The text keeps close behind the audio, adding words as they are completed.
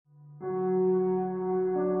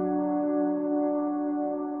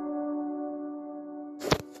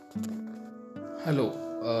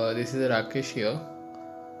Hello, this is Rakesh here.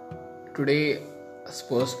 Today,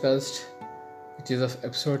 podcast, which is of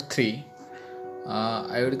episode 3,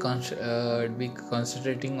 I would be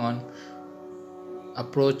concentrating on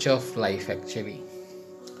approach of life actually.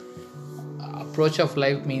 Approach of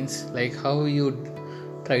life means like how you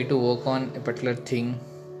try to work on a particular thing,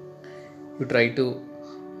 you try to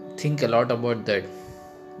think a lot about that,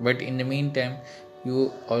 but in the meantime,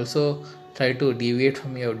 you also try to deviate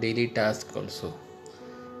from your daily task also.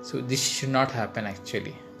 So this should not happen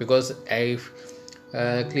actually, because I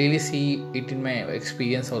clearly see it in my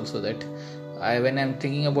experience also that when I'm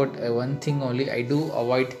thinking about one thing only, I do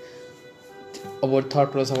avoid about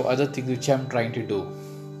thought process of other things which I'm trying to do.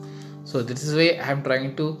 So this is why I'm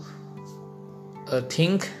trying to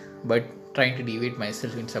think, but trying to deviate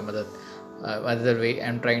myself in some other way.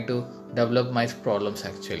 I'm trying to develop my problems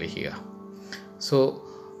actually here. So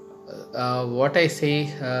what I say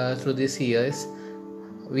through this year is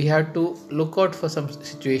we have to look out for some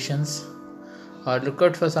situations, or look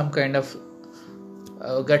out for some kind of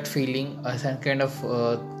gut feeling, or some kind of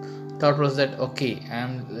thought process that okay,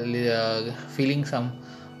 I'm feeling some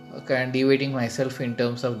kind of deviating myself in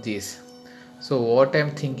terms of this. So what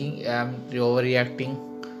I'm thinking, I'm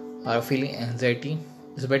overreacting or feeling anxiety.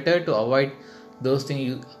 It's better to avoid those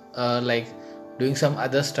things. Like doing some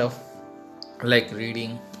other stuff, like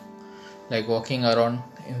reading, like walking around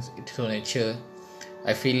into nature.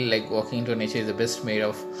 I feel like walking into nature is the best way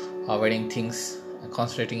of avoiding things,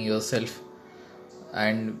 concentrating yourself,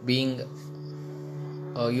 and being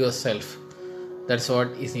yourself. That's what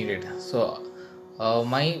is needed. So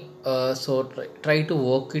my so try to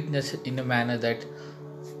work it in a manner that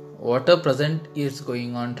whatever present is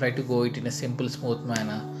going on, try to go it in a simple smooth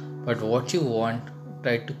manner, but what you want,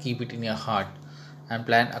 try to keep it in your heart and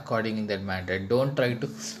plan according in that manner. Don't try to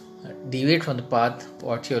deviate from the path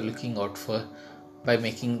what you're looking out for by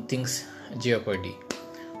making things jeopardy.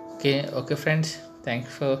 Okay friends, thanks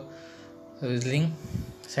for listening.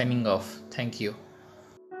 Signing off. Thank you.